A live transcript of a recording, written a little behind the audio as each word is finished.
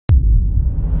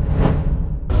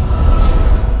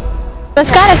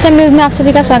नमस्कार, SM news में आप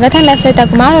सभी का स्वागत है। मैं श्वेता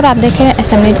कुमार और आप देख रहे हैं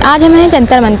एसएम न्यूज़। आज हम हैं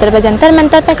जंतर मंतर पर। जंतर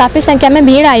मंतर पर काफ़ी संख्या में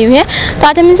भीड़ आई हुई है, तो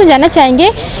आज हम इनसे जानना चाहेंगे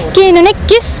कि इन्होंने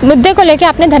किस मुद्दे को लेकर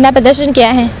अपने धरना प्रदर्शन किया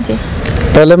है। जी,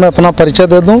 पहले मैं अपना परिचय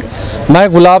दे दूं।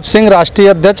 मैं गुलाब सिंह, राष्ट्रीय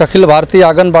अध्यक्ष अखिल भारतीय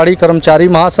आंगनबाड़ी कर्मचारी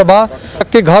महासभा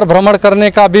के घर भ्रमण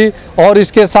करने का भी और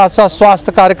इसके साथ साथ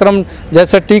स्वास्थ्य कार्यक्रम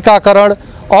जैसे टीकाकरण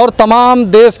और तमाम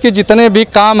देश के जितने भी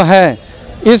काम हैं,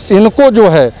 इनको जो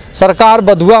है सरकार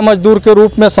बधुआ मजदूर के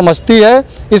रूप में समझती है,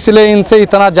 इसलिए इनसे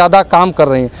इतना ज़्यादा काम कर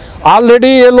रही है। ऑलरेडी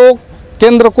ये लोग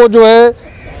केंद्र को जो है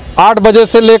 8 बजे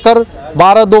से लेकर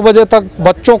 12-2 बजे तक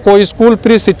बच्चों को स्कूल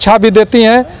फ्री शिक्षा भी देती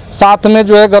हैं। साथ में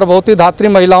जो है गर्भवती धात्री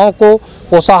महिलाओं को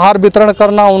पोषाहार वितरण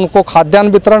करना, उनको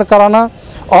खाद्यान्न वितरण कराना।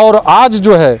 और आज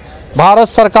जो है भारत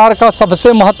सरकार का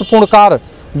सबसे महत्वपूर्ण कार्य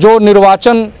जो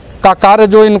निर्वाचन का कार्य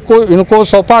जो इनको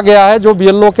सौंपा गया है, जो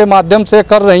बीएलओ के माध्यम से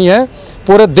कर रही हैं।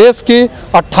 पूरे देश की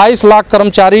 28 लाख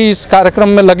कर्मचारी इस कार्यक्रम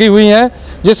में लगी हुई हैं,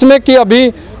 जिसमें कि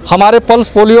अभी हमारे पल्स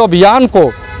पोलियो अभियान को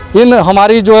इन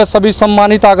हमारी जो है सभी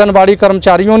सम्मानित आंगनबाड़ी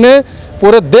कर्मचारियों ने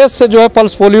पूरे देश से जो है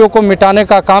पल्स पोलियो को मिटाने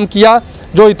का काम किया।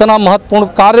 जो इतना महत्वपूर्ण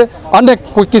कार्य अन्य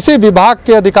किसी विभाग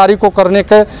के अधिकारी को करने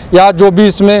के या जो भी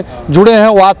इसमें जुड़े हैं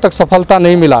वो आज तक सफलता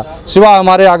नहीं मिला, सिवाय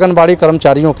हमारे आंगनबाड़ी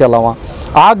कर्मचारियों के अलावा।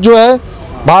 आज जो है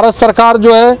भारत सरकार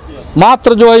जो है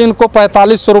मात्र जो है इनको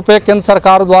 4500 रुपये केंद्र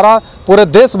सरकार द्वारा पूरे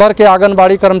देश भर के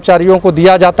आंगनबाड़ी कर्मचारियों को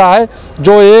दिया जाता है,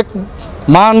 जो एक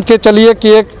मान के चलिए कि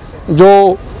एक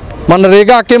जो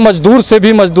मनरेगा के मजदूर से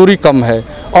भी मजदूरी कम है।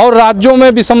 और राज्यों में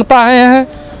विषमताएं हैं,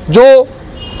 जो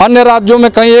अन्य राज्यों में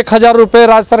कहीं 1000 रुपये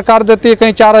राज्य सरकार देती है,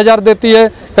 कहीं 4000 देती है,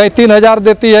 कहीं 3000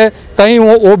 देती है, कहीं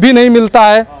वो भी नहीं मिलता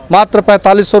है। मात्र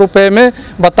 4500 रुपये में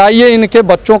बताइए इनके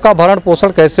बच्चों का भरण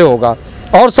पोषण कैसे होगा।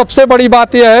 और सबसे बड़ी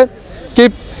बात यह है कि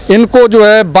इनको जो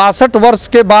है 62 वर्ष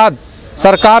के बाद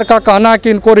सरकार का कहना है कि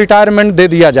इनको रिटायरमेंट दे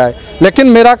दिया जाए, लेकिन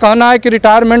मेरा कहना है कि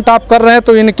रिटायरमेंट आप कर रहे हैं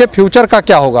तो इनके फ्यूचर का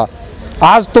क्या होगा।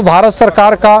 आज तो भारत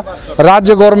सरकार का,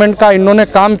 राज्य गवर्नमेंट का इन्होंने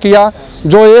काम किया,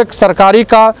 जो एक सरकारी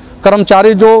का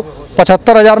कर्मचारी जो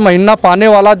 75,000 महीना पाने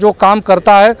वाला जो काम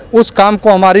करता है, उस काम को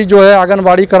हमारी जो है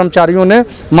आंगनबाड़ी कर्मचारियों ने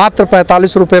मात्र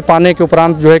 45 रुपये पाने के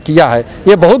उपरांत जो है किया है।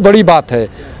 ये बहुत बड़ी बात है।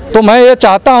 तो मैं ये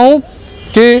चाहता हूँ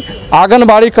कि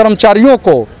आंगनबाड़ी कर्मचारियों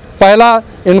को पहला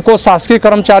इनको शासकीय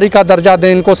कर्मचारी का दर्जा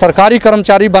दें, इनको सरकारी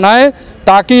कर्मचारी बनाएं,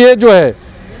 ताकि ये जो है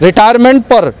रिटायरमेंट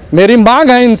पर मेरी मांग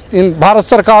है इन भारत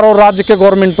सरकार और राज्य के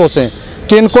गवर्नमेंटों से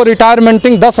कि इनको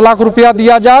रिटायरमेंटिंग 10 लाख रुपया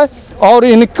दिया जाए और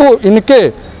इनके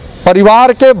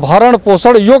परिवार के भरण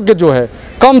पोषण योग्य जो है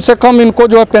कम से कम इनको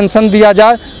जो है पेंशन दिया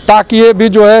जाए, ताकि ये भी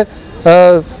जो है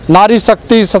नारी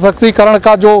शक्ति सशक्तिकरण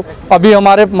का जो अभी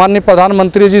हमारे माननीय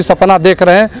प्रधानमंत्री जी सपना देख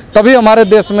रहे हैं, तभी हमारे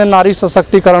देश में नारी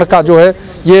सशक्तिकरण का जो है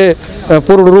ये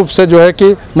पूर्ण रूप से जो है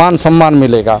कि मान सम्मान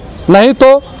मिलेगा। नहीं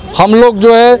तो हम लोग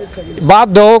जो है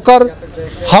बाध्य होकर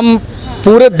हम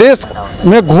पूरे देश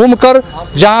में घूमकर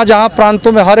जहाँ जहाँ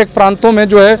प्रांतों में, हर एक प्रांतों में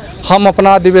जो है हम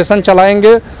अपना अधिवेशन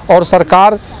चलाएंगे और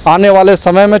सरकार आने वाले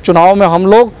समय में चुनाव में हम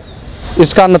लोग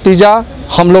इसका नतीजा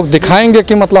हम लोग दिखाएंगे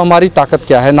कि मतलब हमारी ताकत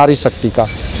क्या है नारी शक्ति का।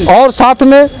 और साथ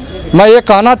में मैं ये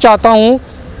कहना चाहता हूँ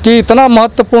कि इतना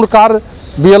महत्वपूर्ण कार्य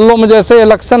बीएलओ में, जैसे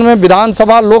इलेक्शन में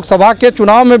विधानसभा लोकसभा के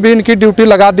चुनाव में भी इनकी ड्यूटी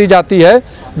लगा दी जाती है,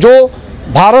 जो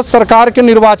भारत सरकार के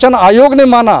निर्वाचन आयोग ने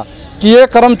माना कि ये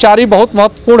कर्मचारी बहुत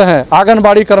महत्वपूर्ण हैं,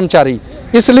 आंगनबाड़ी कर्मचारी।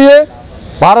 इसलिए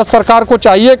भारत सरकार को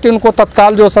चाहिए कि उनको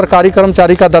तत्काल जो सरकारी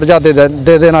कर्मचारी का दर्जा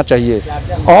दे देना चाहिए।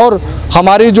 और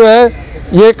हमारी जो है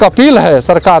ये एक अपील है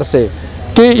सरकार से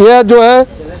कि यह जो है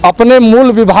अपने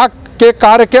मूल विभाग के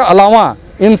कार्य के अलावा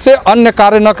इनसे अन्य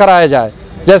कार्य न कराया जाए,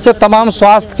 जैसे तमाम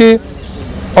स्वास्थ्य की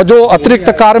और जो अतिरिक्त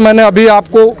कार्य मैंने अभी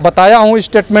आपको बताया हूँ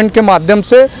स्टेटमेंट के माध्यम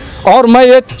से। और मैं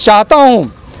ये चाहता हूँ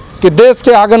कि देश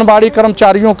के आंगनबाड़ी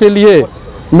कर्मचारियों के लिए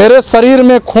मेरे शरीर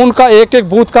में खून का एक एक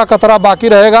बूंद का कतरा बाकी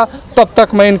रहेगा, तब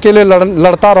तक मैं इनके लिए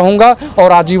लड़ता रहूँगा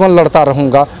और आजीवन लड़ता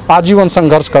रहूँगा, आजीवन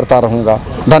संघर्ष करता रहूँगा।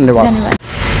 धन्यवाद।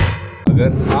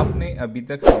 अगर आपने अभी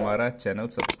तक हमारा चैनल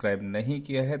सब्सक्राइब नहीं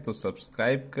किया है तो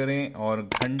सब्सक्राइब करें और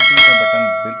घंटी का बटन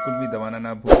बिल्कुल भी दबाना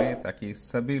ना भूलें, ताकि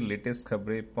सभी लेटेस्ट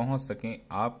खबरें पहुंच सकें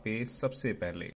आप पे सबसे पहले।